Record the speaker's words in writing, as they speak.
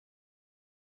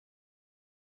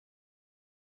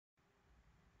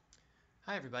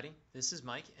Hi everybody, this is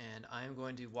Mike and I am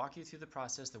going to walk you through the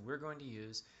process that we're going to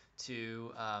use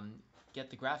to get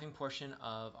the graphing portion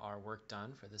of our work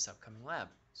done for this upcoming lab.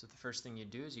 So the first thing you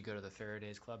do is you go to the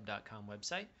faradaysclub.com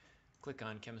website, click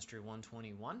on Chemistry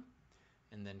 121,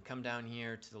 and then come down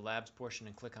here to the labs portion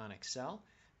and click on Excel.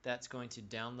 That's going to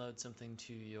download something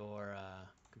to your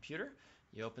computer.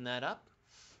 You open that up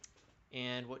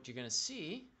and what you're going to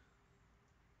see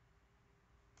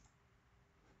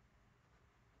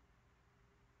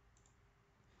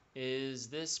is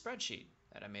this spreadsheet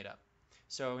that I made up.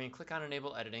 So we can click on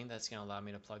Enable Editing. That's going to allow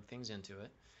me to plug things into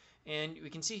it. And we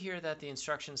can see here that the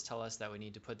instructions tell us that we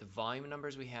need to put the volume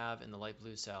numbers we have in the light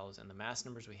blue cells and the mass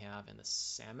numbers we have in the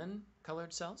salmon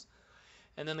colored cells.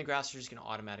 And then the graphs are just going to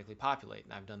automatically populate,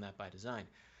 and I've done that by design.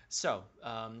 So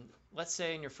let's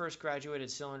say in your first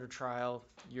graduated cylinder trial,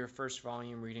 your first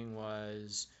volume reading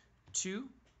was 2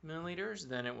 milliliters,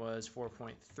 then it was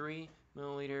 4.3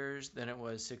 milliliters, then it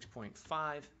was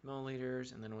 6.5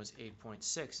 milliliters, and then it was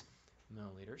 8.6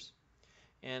 milliliters.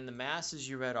 And the masses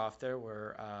you read off there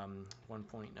were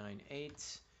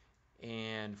 1.98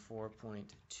 and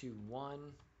 4.21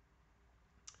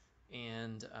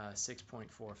 and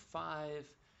 6.45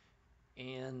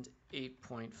 and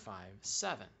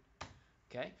 8.57.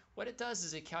 Okay, what it does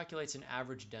is it calculates an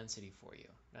average density for you.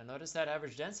 Now notice that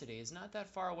average density is not that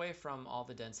far away from all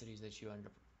the densities that you end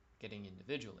up getting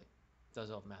individually. It does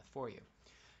all the math for you.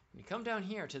 When you come down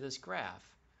here to this graph,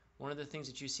 one of the things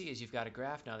that you see is you've got a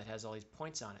graph now that has all these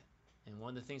points on it. And one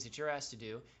of the things that you're asked to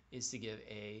do is to give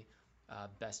a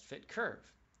best fit curve.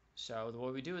 So the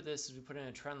way we do with this is we put in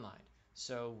a trend line.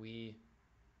 So we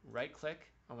right click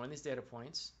on one of these data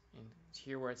points, and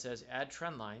here where it says add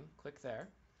trend line, click there.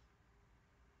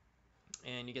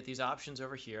 And you get these options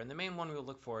over here. And the main one we'll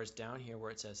look for is down here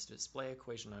where it says display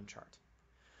equation on chart.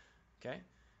 Okay,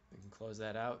 we can close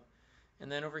that out.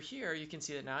 And then over here you can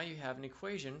see that now you have an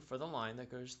equation for the line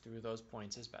that goes through those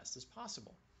points as best as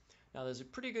possible. Now there's a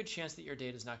pretty good chance that your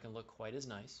data is not going to look quite as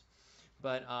nice,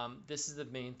 but this is the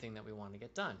main thing that we want to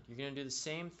get done. You're going to do the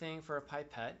same thing for a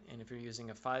pipette, and if you're using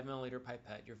a 5 milliliter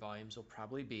pipette, your volumes will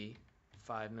probably be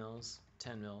 5 mils,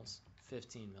 10 mils,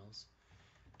 15 mils,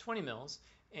 20 mils,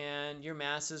 and your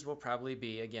masses will probably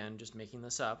be, again, just making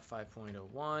this up,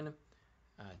 5.01,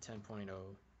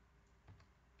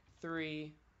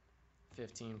 10.03,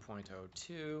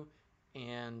 15.02,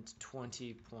 and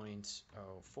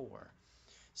 20.04.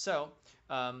 So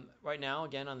right now,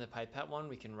 again, on the pipette one,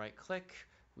 we can right click,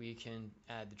 we can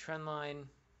add the trend line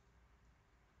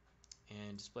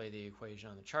and display the equation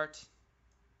on the chart,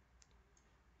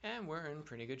 and we're in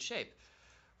pretty good shape.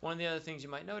 One of the other things you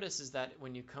might notice is that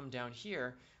when you come down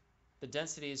here, the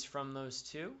densities from those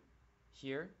two,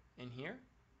 here and here,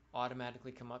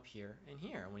 automatically come up here and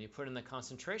here. When you put in the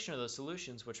concentration of those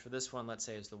solutions, which for this one, let's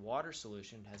say is the water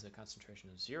solution, has a concentration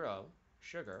of 0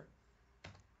 sugar,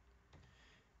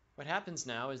 what happens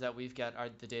now is that we've got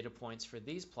the data points for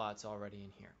these plots already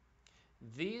in here.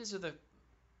 These are the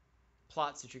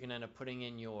plots that you're going to end up putting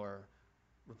in your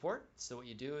report. So what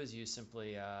you do is you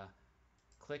simply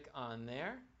click on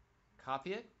there,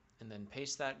 copy it, and then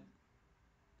paste that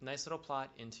nice little plot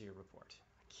into your report.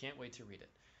 I can't wait to read it.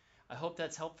 I hope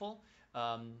that's helpful.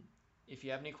 If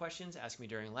you have any questions, ask me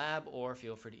during lab or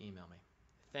feel free to email me.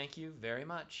 Thank you very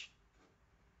much.